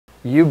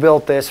you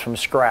built this from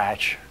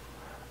scratch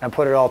and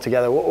put it all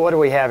together. What do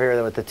we have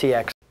here with the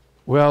TX?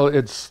 Well,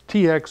 it's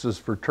TX is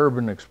for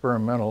Turbine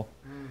Experimental,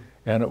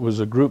 and it was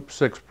a Group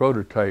 6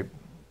 prototype,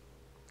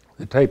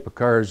 the type of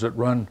cars that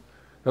run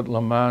at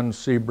Le Mans,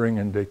 Sebring,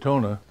 and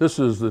Daytona. This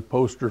is the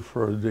poster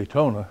for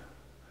Daytona.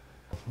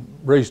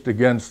 Raced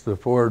against the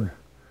Ford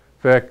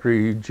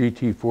factory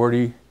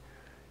GT40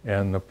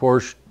 and the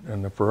Porsche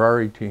and the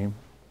Ferrari team.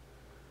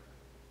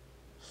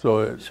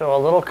 So a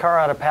little car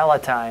out of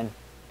Palatine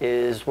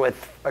is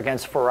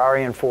against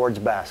Ferrari and Ford's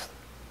best.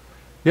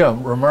 Yeah,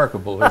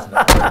 remarkable, isn't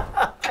it?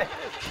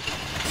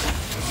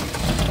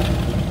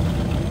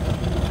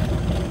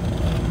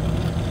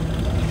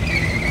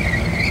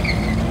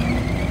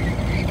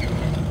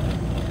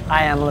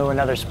 Hi, I'm Lou,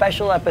 another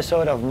special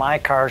episode of My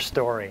Car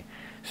Story.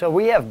 So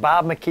we have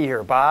Bob McKee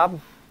here. Bob,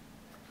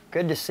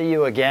 good to see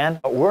you again.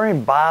 We're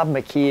in Bob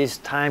McKee's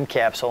time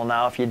capsule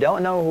now. If you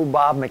don't know who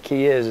Bob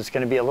McKee is, it's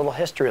going to be a little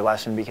history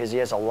lesson because he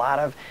has a lot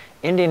of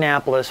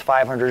Indianapolis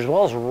 500 as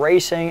well as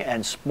racing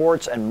and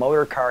sports and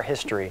motor car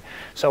history.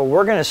 So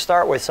we're going to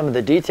start with some of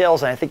the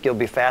details, and I think you'll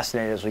be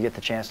fascinated as we get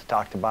the chance to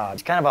talk to Bob.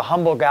 He's kind of a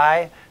humble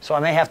guy, so I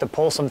may have to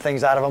pull some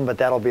things out of him, but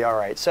that'll be all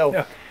right.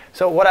 So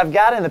what I've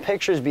got in the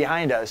pictures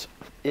behind us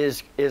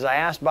is I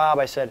asked Bob,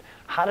 I said,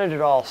 how did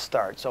it all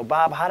start? So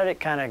Bob, how did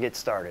it kind of get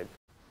started?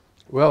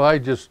 Well, I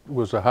just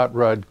was a hot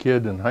rod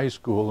kid in high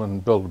school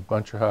and built a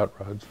bunch of hot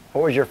rods.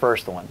 What was your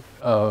first one?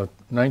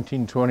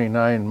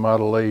 1929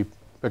 Model A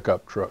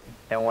pickup truck.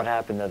 And what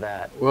happened to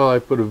that? Well, I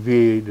put a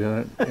V8 in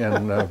it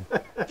and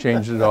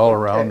changed it all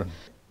around. And,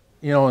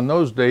 you know, in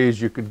those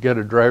days you could get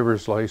a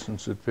driver's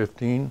license at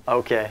 15.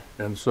 Okay.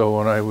 And so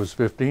when I was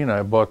 15,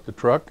 I bought the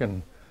truck,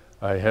 and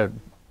I had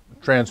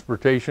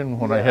transportation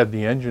when I had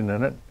the engine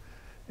in it,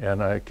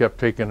 and I kept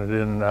taking it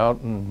in and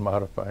out and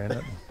modifying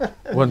it.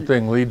 One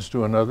thing leads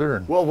to another.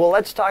 And well,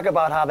 let's talk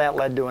about how that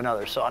led to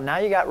another. So now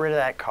you got rid of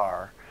that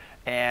car,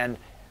 and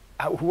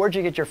where'd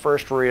you get your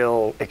first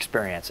real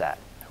experience at?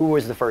 Who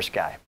was the first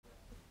guy?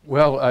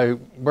 Well, I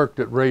worked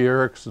at Ray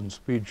Erickson's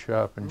speed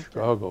shop in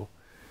Chicago.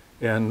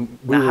 And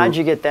how'd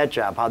you get that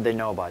job? How'd they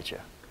know about you?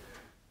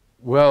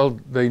 Well,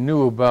 they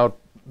knew about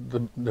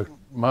the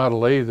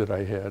Model A that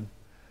I had,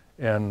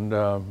 and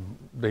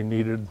they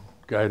needed a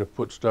guy to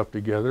put stuff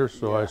together,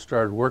 so I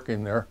started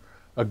working there.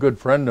 A good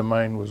friend of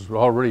mine was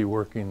already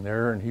working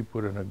there, and he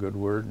put in a good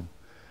word. And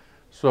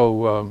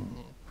so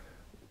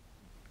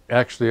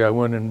actually I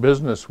went in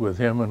business with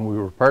him, and we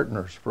were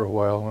partners for a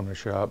while in the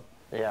shop.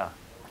 Yeah.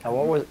 Now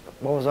what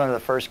was one of the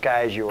first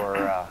guys you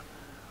were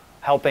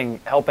helping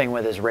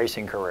with his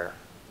racing career?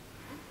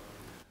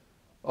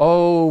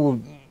 Oh,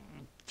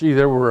 gee,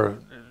 there were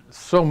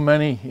so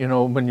many. You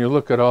know, when you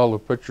look at all the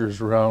pictures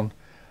around,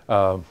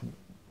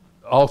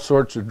 all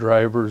sorts of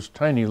drivers.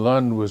 Tiny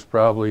Lund was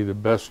probably the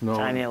best known.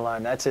 Tiny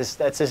Lund, that's his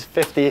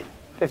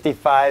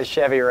 55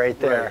 Chevy right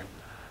there. Right.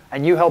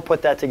 And you helped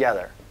put that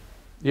together.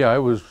 Yeah, I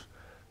was.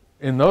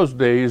 In those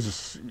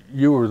days,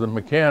 you were the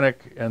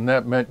mechanic, and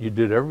that meant you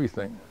did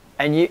everything.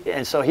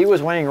 And so he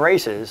was winning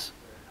races,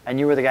 and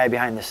you were the guy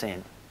behind the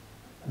scene.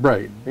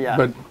 Right. Yeah.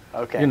 But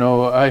you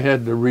know, I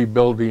had to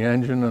rebuild the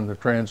engine and the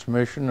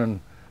transmission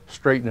and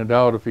straighten it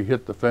out if he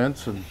hit the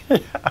fence, and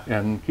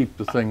and keep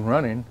the thing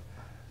running.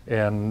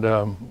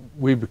 And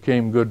we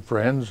became good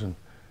friends, and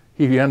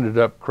he ended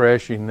up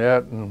crashing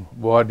that and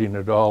wadding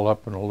it all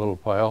up in a little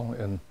pile.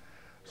 And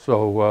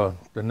so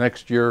the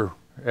next year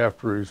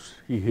after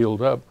he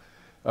healed up,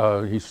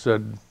 he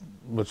said,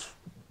 let's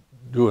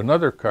do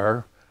another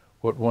car.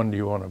 What one do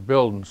you want to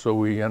build? And so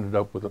we ended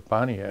up with a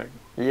Pontiac.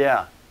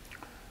 Yeah.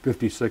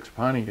 56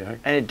 Pontiac.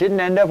 And it didn't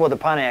end up with a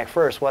Pontiac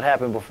first. What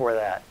happened before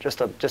that? Just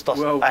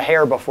a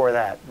hair before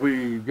that.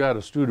 We got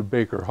a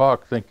Studebaker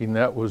Hawk, thinking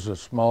that was a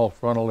small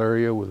frontal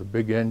area with a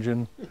big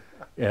engine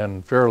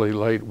and fairly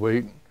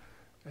lightweight.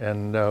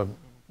 And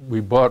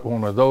we bought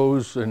one of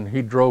those, and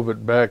he drove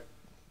it back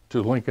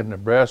to Lincoln,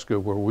 Nebraska,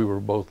 where we were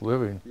both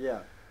living. Yeah.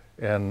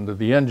 And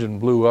the engine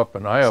blew up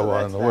in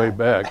Iowa on the way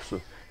back. So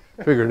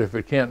figured if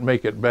it can't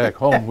make it back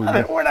home, we're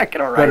not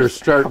gonna better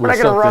start with something else. We're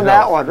not going to run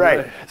that one,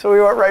 right? So we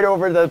went right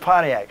over to the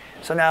Pontiac.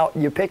 So now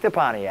you picked the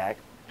Pontiac,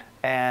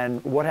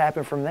 and what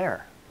happened from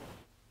there?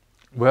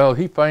 Well,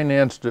 he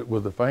financed it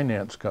with a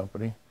finance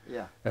company.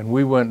 Yeah. And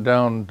we went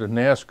down to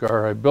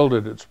NASCAR. I built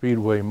it at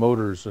Speedway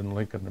Motors in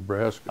Lincoln,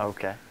 Nebraska.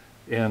 Okay.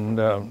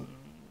 And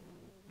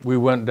we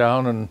went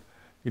down, and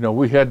you know,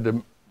 we had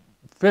to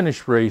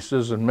finish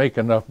races and make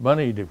enough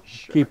money to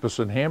keep us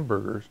in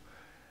hamburgers.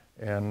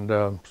 And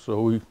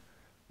so we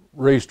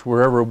raced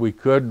wherever we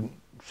could,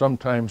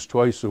 sometimes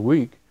twice a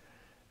week.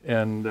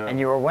 And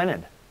you were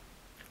winning.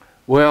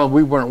 Well,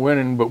 we weren't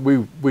winning, but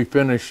we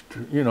finished.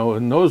 You know,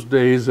 in those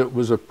days it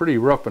was a pretty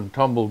rough and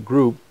tumble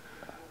group.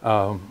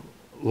 A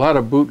lot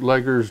of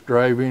bootleggers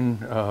driving.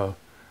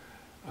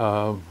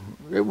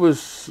 It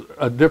was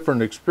a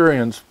different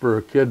experience for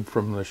a kid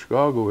from the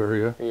Chicago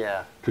area.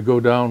 Yeah. To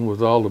go down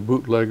with all the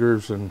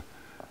bootleggers and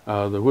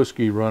the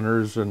whiskey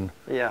runners and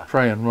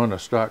try and run a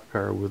stock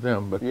car with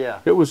them. But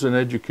it was an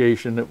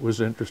education. It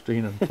was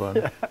interesting and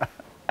fun.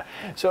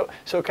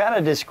 So kind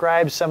of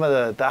describe some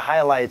of the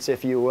highlights,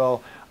 if you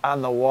will,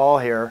 on the wall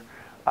here.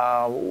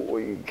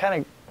 Kind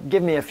of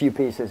give me a few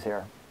pieces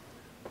here.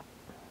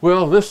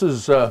 Well, this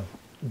is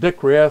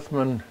Dick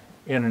Rathman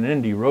in an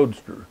Indy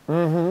Roadster.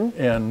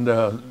 And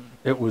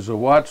it was a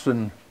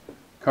Watson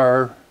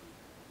car.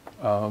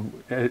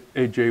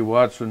 A.J.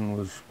 Watson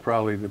was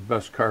probably the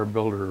best car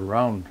builder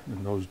around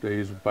in those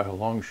days by a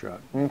long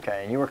shot.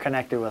 Okay, and you were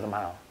connected with him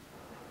how?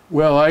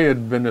 Well, I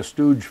had been a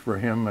stooge for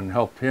him and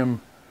helped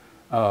him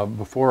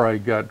before I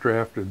got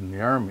drafted in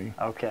the Army.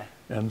 Okay.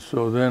 And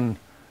so then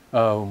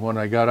when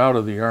I got out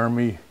of the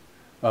Army,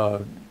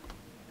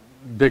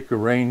 Dick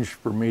arranged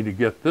for me to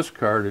get this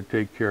car to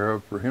take care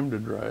of for him to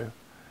drive.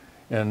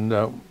 And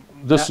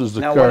this is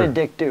the car. Now, what did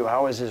Dick do?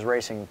 How was his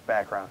racing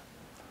background?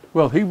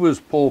 Well, he was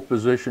pole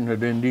position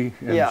at Indy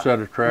and set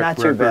a track not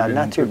record. Too bad,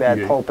 not too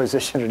bad, pole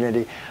position at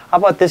Indy. How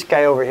about this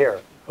guy over here?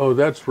 Oh,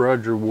 that's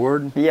Roger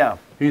Ward? Yeah.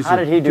 How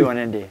did he do in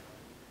Indy?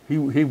 He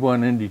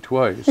won Indy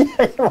twice. He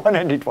won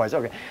Indy twice,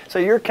 okay. So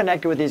you're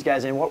connected with these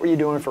guys, and what were you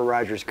doing for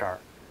Roger's car?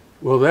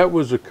 Well, that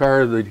was a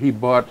car that he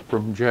bought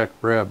from Jack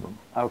Brabham.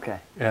 Okay.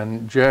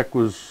 And Jack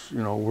was,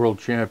 you know, world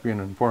champion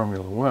in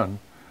Formula One.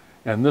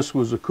 And this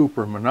was a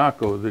Cooper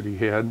Monaco that he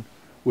had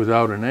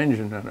without an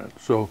engine in it.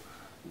 So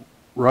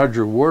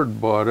Roger Ward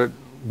bought it.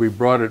 We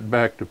brought it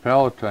back to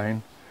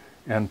Palatine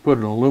and put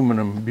an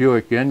aluminum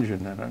Buick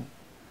engine in it.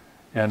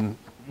 And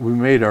we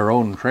made our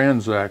own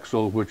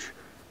transaxle, which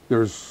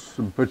there's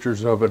some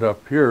pictures of it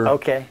up here.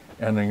 Okay.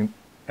 And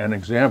an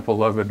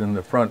example of it in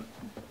the front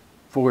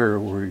foyer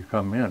where you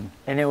come in.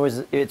 And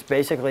it's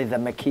basically the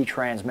McKee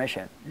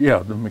transmission. Yeah,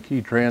 the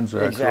McKee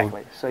transaxle.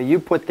 Exactly. So you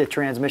put the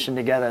transmission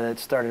together that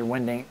started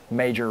winning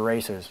major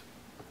races.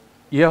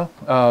 Yeah,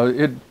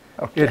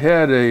 it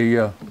had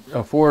a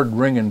Ford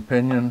ring and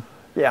pinion.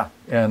 Yeah.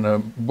 And a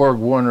Borg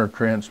Warner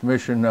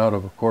transmission out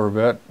of a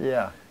Corvette.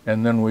 Yeah.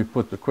 And then we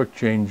put the quick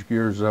change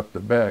gears up the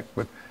back.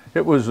 But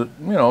it was, you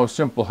know, a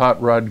simple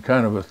hot rod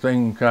kind of a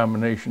thing,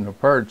 combination of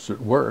parts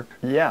that worked.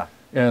 Yeah.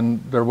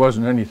 And there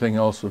wasn't anything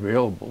else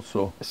available,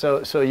 so.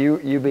 So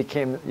you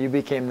became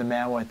the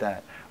man with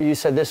that. You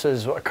said this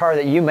is a car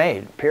that you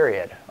made,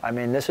 period. I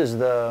mean, this is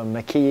the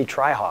McKee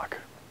Tri-Hawk.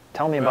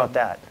 Tell me about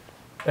that.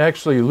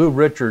 Actually, Lou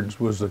Richards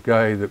was the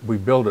guy that we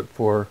built it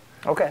for.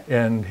 Okay.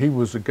 And he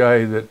was the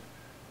guy that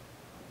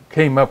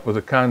came up with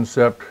a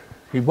concept.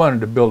 He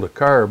wanted to build a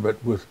car,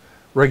 but with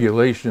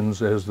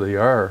regulations as they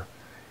are,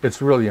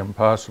 it's really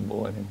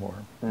impossible anymore.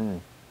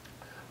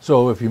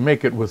 So if you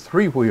make it with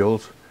 3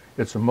 wheels,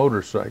 it's a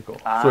motorcycle.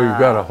 So you've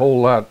got a whole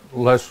lot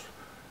less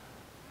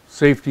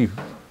safety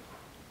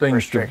things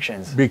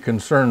restrictions to be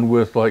concerned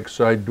with, like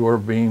side door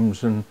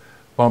beams and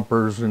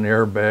bumpers and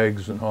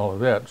airbags and all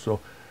of that. So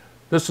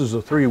this is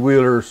a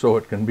 3-wheeler, so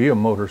it can be a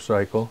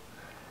motorcycle,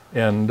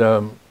 and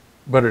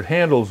but it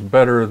handles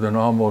better than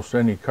almost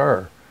any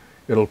car.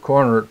 It'll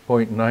corner at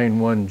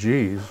 0.91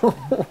 Gs,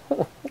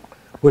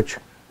 which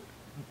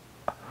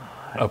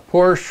a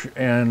Porsche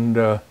and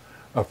a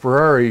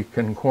Ferrari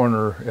can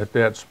corner at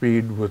that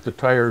speed with the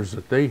tires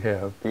that they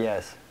have.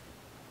 Yes.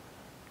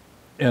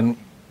 And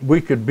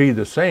we could be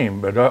the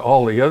same, but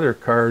all the other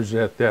cars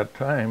at that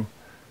time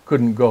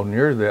couldn't go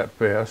near that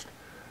fast.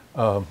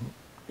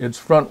 It's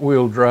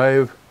front-wheel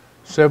drive,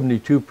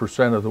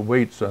 72% of the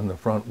weight's on the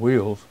front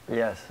wheels.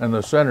 Yes. And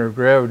the center of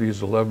gravity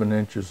is 11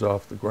 inches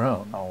off the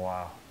ground. Oh,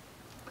 wow.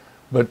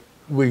 But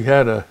we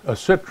had a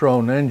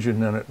Citroën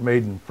engine in it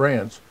made in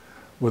France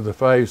with a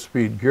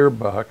 5-speed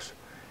gearbox,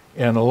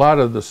 and a lot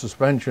of the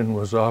suspension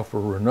was off a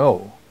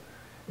Renault.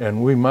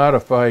 And we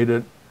modified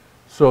it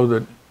so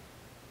that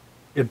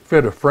it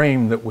fit a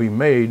frame that we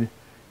made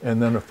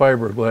and then a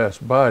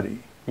fiberglass body.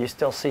 You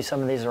still see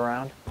some of these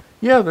around?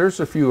 Yeah, there's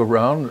a few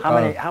around.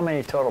 How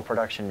many total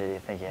production did you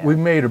think you had? We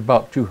made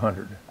about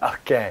 200.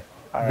 Okay.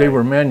 All right. They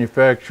were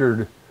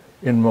manufactured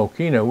in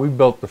Mokina. We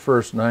built the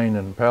first 9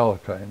 in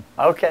Palatine.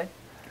 Okay.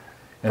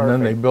 And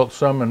then they built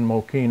some in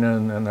Mokina,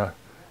 and then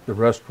the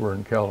rest were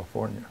in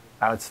California.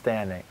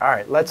 Outstanding. All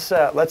right, let's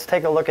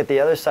take a look at the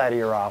other side of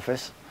your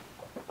office.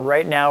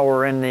 Right now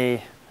we're in the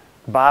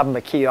Bob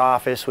McKee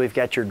office. We've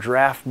got your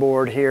draft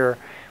board here,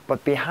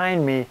 but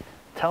behind me,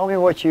 tell me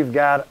what you've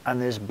got on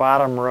this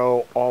bottom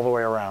row all the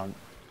way around.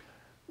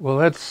 Well,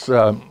 that's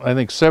I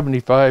think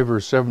 75 or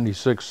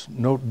 76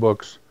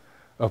 notebooks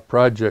of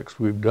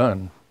projects we've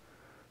done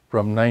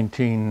from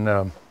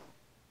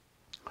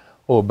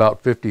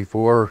about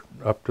 54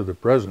 up to the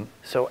present.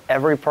 So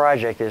every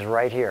project is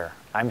right here.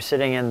 I'm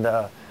sitting in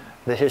the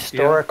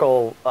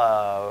historical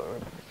of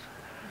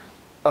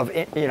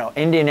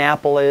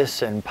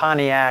Indianapolis and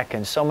Pontiac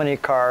and so many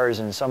cars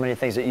and so many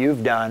things that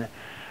you've done.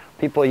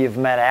 People you've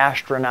met,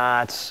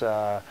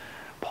 astronauts,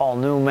 Paul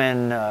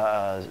Newman,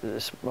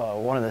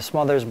 one of the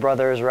Smothers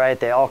brothers, right?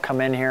 They all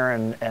come in here,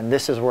 and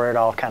this is where it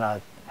all kind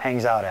of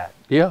hangs out at.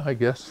 Yeah, I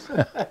guess.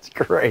 That's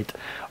great.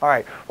 All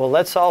right, well,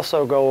 let's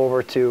also go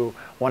over to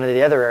one of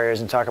the other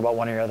areas and talk about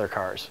one of your other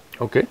cars.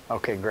 Okay.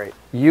 Okay, great.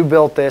 You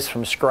built this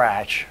from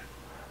scratch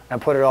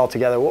and put it all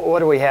together. What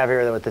do we have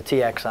here with the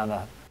TX on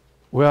the...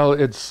 Well,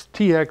 it's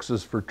TX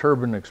is for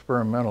turbine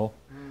experimental,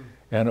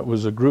 and it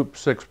was a Group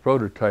 6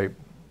 prototype,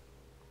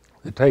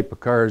 the type of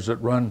cars that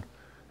run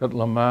at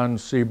Le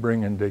Mans,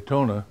 Sebring, and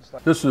Daytona.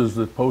 This is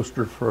the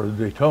poster for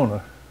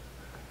Daytona.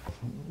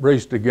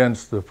 Raced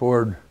against the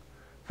Ford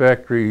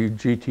factory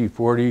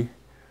GT40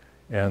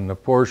 and the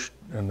Porsche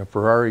and the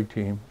Ferrari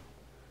team.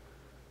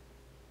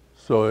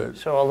 So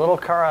a little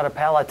car out of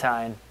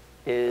Palatine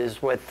is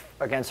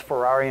against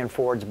Ferrari and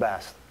Ford's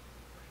best.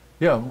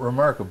 Yeah,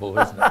 remarkable,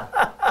 isn't it?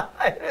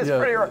 It is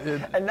pretty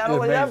remarkable. And not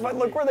only that, but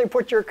look where they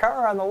put your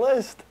car on the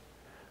list.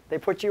 They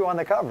put you on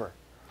the cover.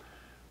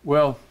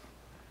 Well,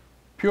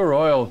 Pure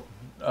Oil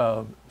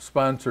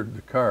sponsored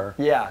the car.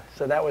 Yeah,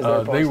 so that was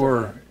their poster. They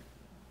were,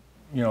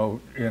 you know,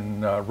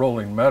 in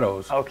Rolling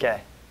Meadows.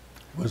 Okay.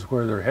 Was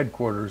where their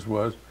headquarters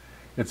was.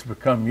 It's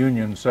become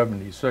Union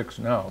 76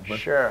 now. But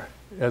sure.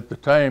 At the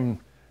time,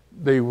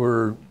 they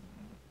were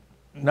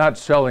not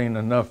selling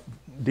enough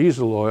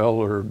diesel oil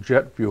or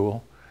jet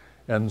fuel,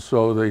 and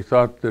so they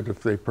thought that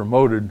if they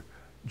promoted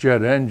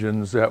jet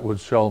engines, that would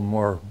sell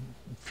more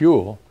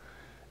fuel,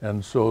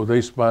 and so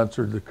they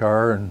sponsored the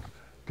car and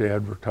they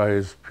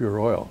advertised Pure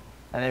Oil.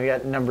 And they've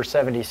got number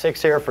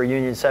 76 here for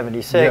Union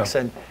 76,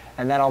 yeah.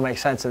 and that all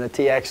makes sense. And the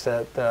TX,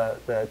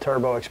 the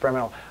turbo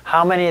experimental.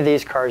 How many of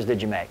these cars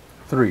did you make?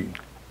 3.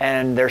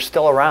 And they're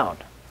still around?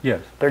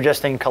 Yes. They're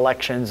just in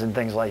collections and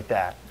things like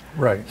that.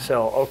 Right.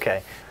 So,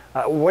 okay.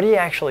 What do you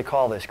actually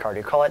call this car? Do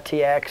you call it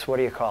TX? What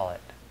do you call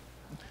it?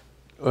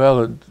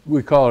 Well,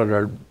 we call it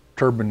our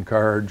turbine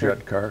car, or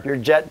jet car. Your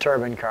jet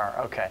turbine car,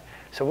 okay.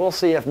 So we'll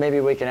see if maybe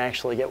we can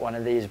actually get one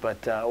of these, but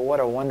what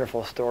a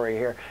wonderful story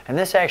here. And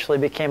this actually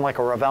became like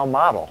a Revell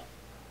model.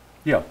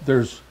 Yeah,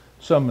 there's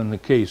some in the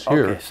case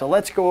here. Okay, so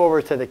let's go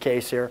over to the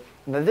case here.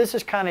 Now this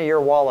is kind of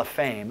your wall of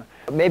fame.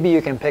 Maybe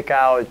you can pick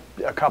out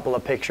a couple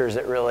of pictures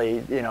that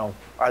really, you know,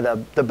 are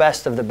the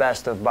best of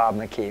Bob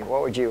McKee.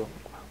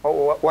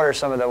 What are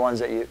some of the ones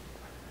that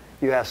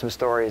you have some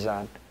stories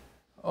on?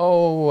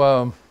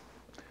 Oh,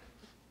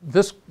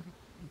 this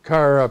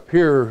car up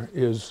here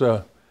is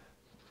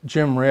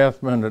Jim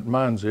Rathman at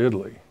Monza,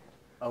 Italy.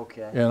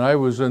 Okay. And I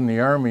was in the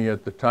Army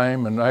at the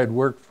time, and I had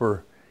worked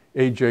for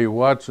A.J.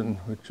 Watson,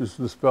 which is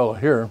this fellow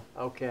here.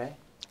 Okay.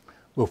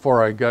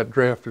 Before I got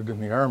drafted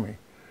in the Army.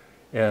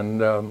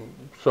 And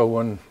so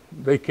when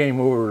they came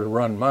over to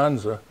run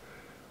Monza,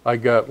 I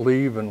got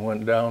leave and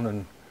went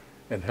down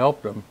and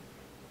helped them.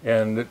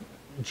 And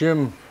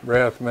Jim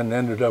Rathman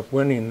ended up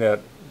winning that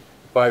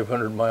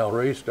 500-mile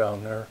race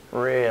down there.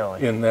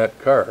 Really? In that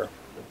car.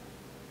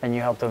 And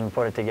you helped him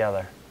put it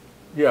together?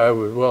 Yeah, I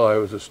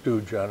was a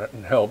stooge on it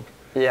and helped.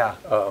 Yeah.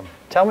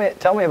 Tell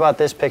me about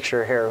this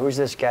picture here. Who's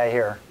this guy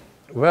here?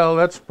 Well,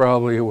 that's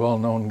probably a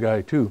well-known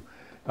guy too.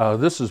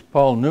 This is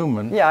Paul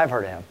Newman. Yeah, I've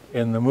heard of him.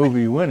 In the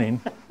movie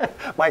Winning.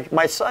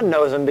 My son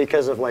knows him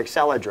because of like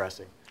salad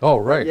dressing. Oh,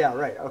 right. Yeah,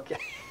 right, okay.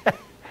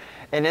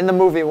 And in the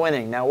movie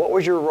Winning, now what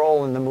was your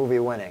role in the movie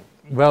Winning?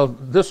 Well,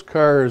 this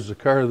car is the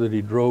car that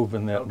he drove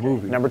in that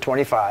movie. Number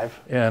 25.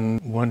 And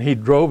when he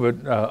drove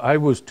it, I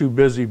was too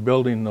busy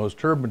building those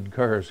turbine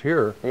cars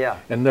here. Yeah.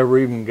 And never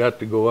even got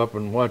to go up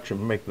and watch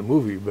him make the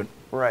movie. But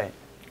right.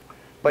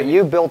 But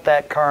you built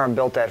that car and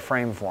built that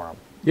frame for him.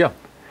 Yeah.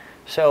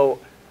 So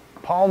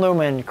Paul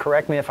Newman,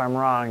 correct me if I'm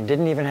wrong,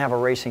 didn't even have a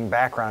racing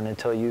background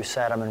until you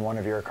sat him in one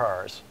of your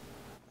cars.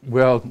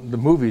 Well, the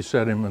movie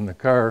set him in the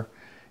car.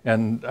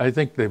 And I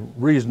think the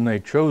reason they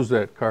chose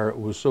that car, it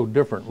was so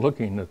different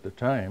looking at the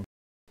time,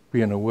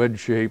 being a wedge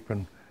shape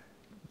and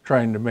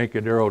trying to make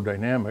it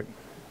aerodynamic.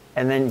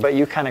 And then, but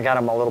you kind of got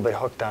him a little bit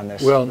hooked on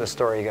this, well, the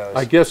story goes.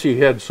 I guess he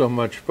had so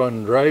much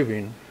fun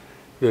driving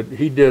that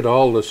he did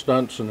all the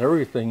stunts and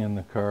everything in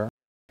the car.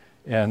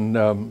 And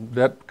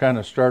that kind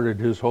of started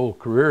his whole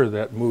career,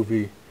 that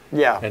movie.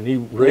 Yeah. And he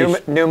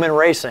raced Newman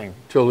Racing.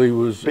 Till he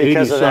was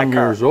 80-some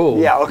years old.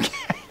 Yeah, okay.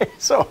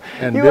 So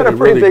and you did had a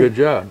really good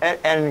job.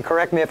 And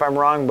correct me if I'm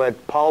wrong,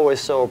 but Paul was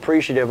so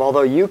appreciative.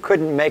 Although you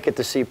couldn't make it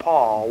to see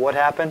Paul, what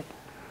happened?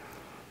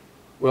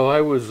 Well,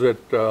 I was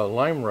at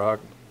Lime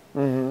Rock.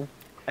 Mm-hmm.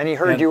 And he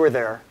heard you were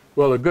there.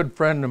 Well, a good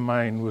friend of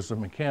mine was a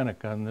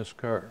mechanic on this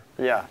car.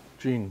 Yeah.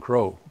 Gene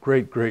Crow,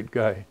 great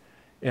guy.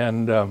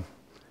 And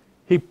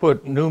he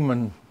put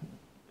Newman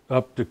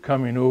up to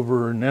coming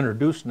over and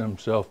introducing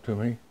himself to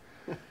me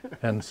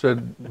and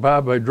said,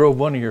 "Bob, I drove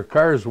one of your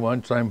cars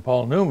once. I'm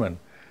Paul Newman."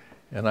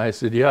 And I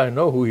said, "Yeah, I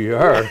know who you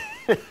are."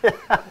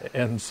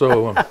 And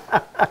so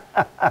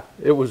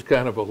it was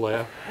kind of a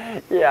laugh.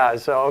 Yeah,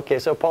 so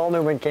Paul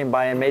Newman came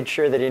by and made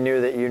sure that he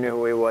knew that you knew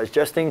who he was,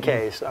 just in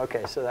case.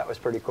 Okay, so that was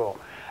pretty cool.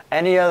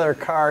 Any other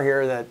car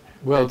here that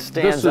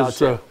stands out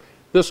to you?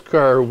 This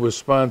car was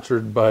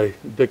sponsored by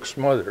Dick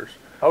Smothers.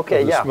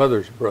 Okay, the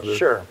Smothers brothers.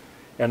 Sure.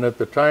 And at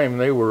the time,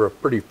 they were a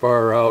pretty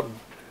far out,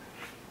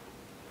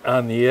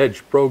 on the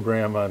edge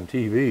program on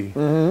TV,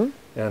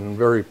 and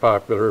very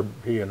popular,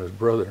 he and his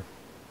brother.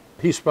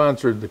 He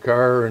sponsored the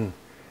car,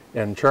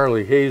 and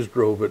Charlie Hayes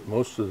drove it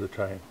most of the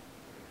time.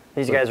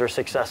 These guys are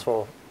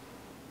successful.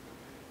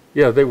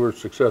 Yeah, they were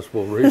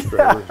successful race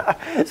drivers.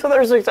 So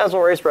they're successful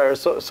race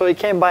drivers. So he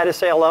came by to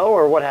say hello,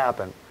 or what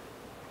happened?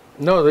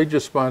 No, they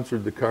just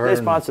sponsored the car. They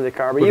sponsored the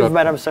car, but you've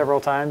met them several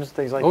times,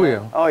 things like that? Oh,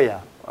 yeah. Oh,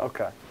 yeah.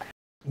 Okay.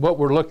 What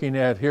we're looking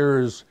at here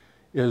is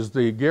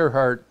the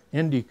Gerhardt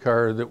Indy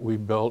car that we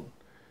built.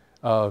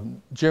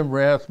 Jim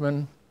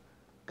Rathman,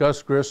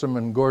 Gus Grissom,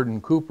 and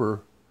Gordon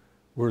Cooper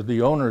were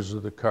the owners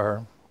of the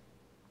car.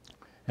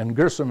 And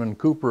Grissom and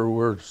Cooper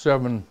were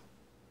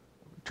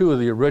two of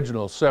the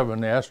original 7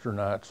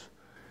 astronauts.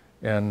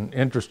 And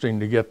interesting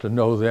to get to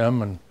know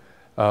them,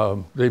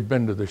 and they've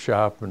been to the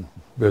shop and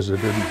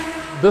visited.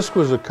 This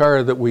was a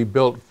car that we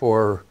built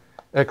for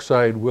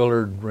Exide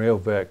Willard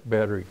Railvac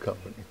Battery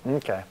Company.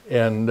 Okay.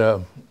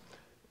 And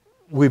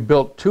we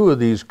built 2 of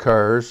these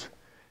cars,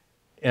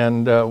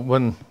 and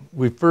when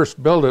we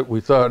first built it,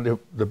 we thought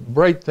the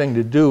right thing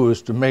to do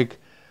was to make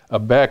a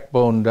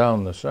backbone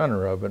down the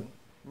center of it,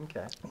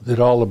 okay, that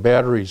all the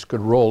batteries could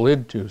roll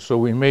into. So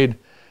we made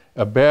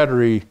a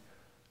battery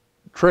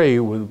tray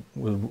with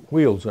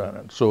wheels on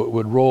it, so it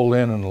would roll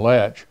in and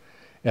latch,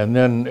 and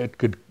then it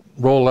could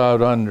roll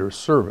out under a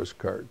service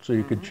cart, so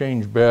you could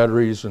change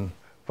batteries in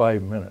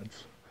 5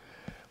 minutes.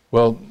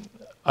 Well,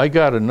 I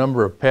got a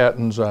number of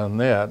patents on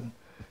that,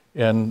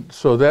 and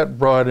so that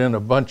brought in a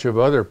bunch of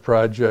other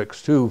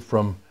projects too,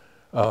 from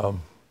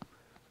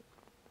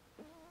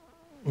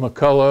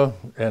McCullough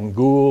and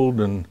Gould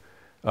and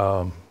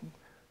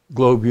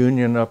Globe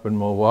Union up in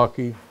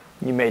Milwaukee.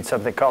 You made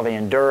something called the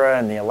Endura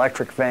and the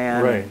electric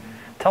van. Right.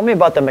 Tell me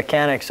about the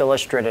Mechanics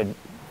Illustrated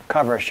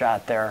cover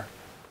shot there.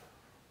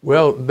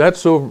 Well, that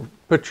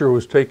picture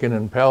was taken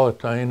in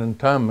Palatine, and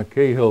Tom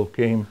McCahill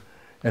came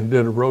and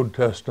did a road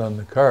test on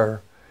the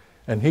car,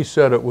 and he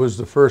said it was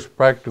the first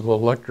practical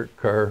electric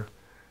car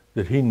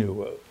that he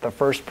knew of. The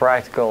first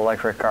practical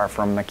electric car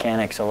from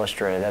Mechanics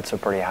Illustrated. That's a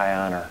pretty high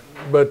honor.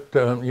 But,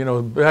 you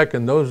know, back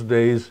in those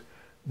days,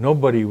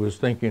 nobody was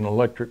thinking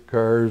electric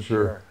cars,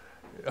 sure,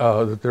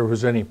 or that there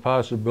was any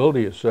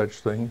possibility of such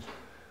things.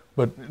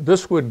 But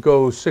this would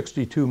go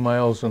 62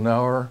 miles an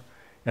hour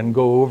and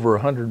go over a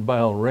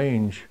 100-mile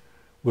range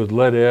with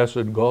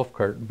lead-acid golf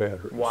cart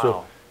batteries. Wow.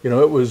 So, you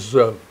know, it was...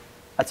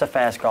 that's a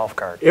fast golf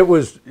cart. It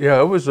was,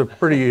 yeah, it was a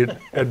pretty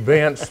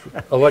advanced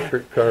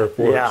electric car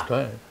for its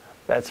time.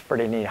 That's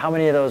pretty neat. How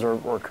many of those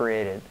were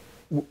created?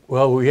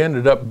 Well, we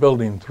ended up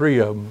building 3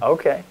 of them.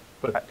 Okay.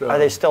 But, are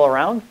they still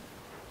around?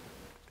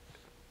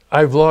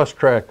 I've lost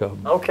track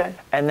of them. Okay.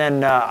 And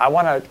then I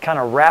want to kind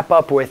of wrap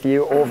up with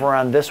you over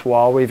on this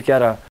wall. We've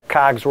got a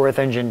Cogsworth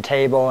engine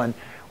table, and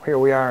here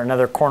we are,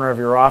 another corner of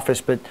your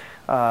office. But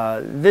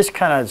this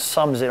kind of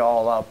sums it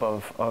all up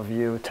of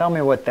you. Tell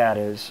me what that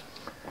is.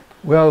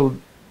 Well,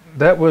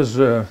 that was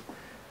a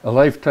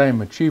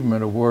Lifetime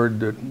Achievement Award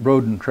that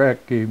Road and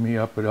Track gave me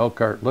up at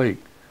Elkhart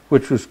Lake,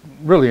 which was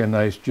really a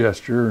nice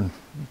gesture, and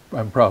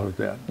I'm proud of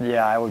that.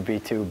 Yeah, I would be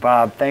too.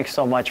 Bob, thanks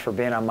so much for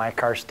being on My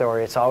Car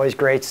Story. It's always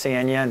great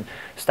seeing you and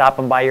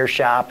stopping by your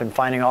shop and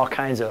finding all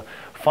kinds of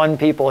fun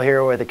people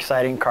here with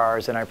exciting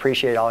cars, and I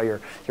appreciate all your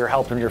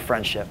help and your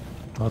friendship.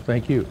 Well,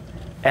 thank you.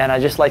 And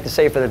I'd just like to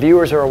say for the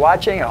viewers who are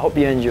watching, I hope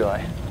you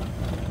enjoy.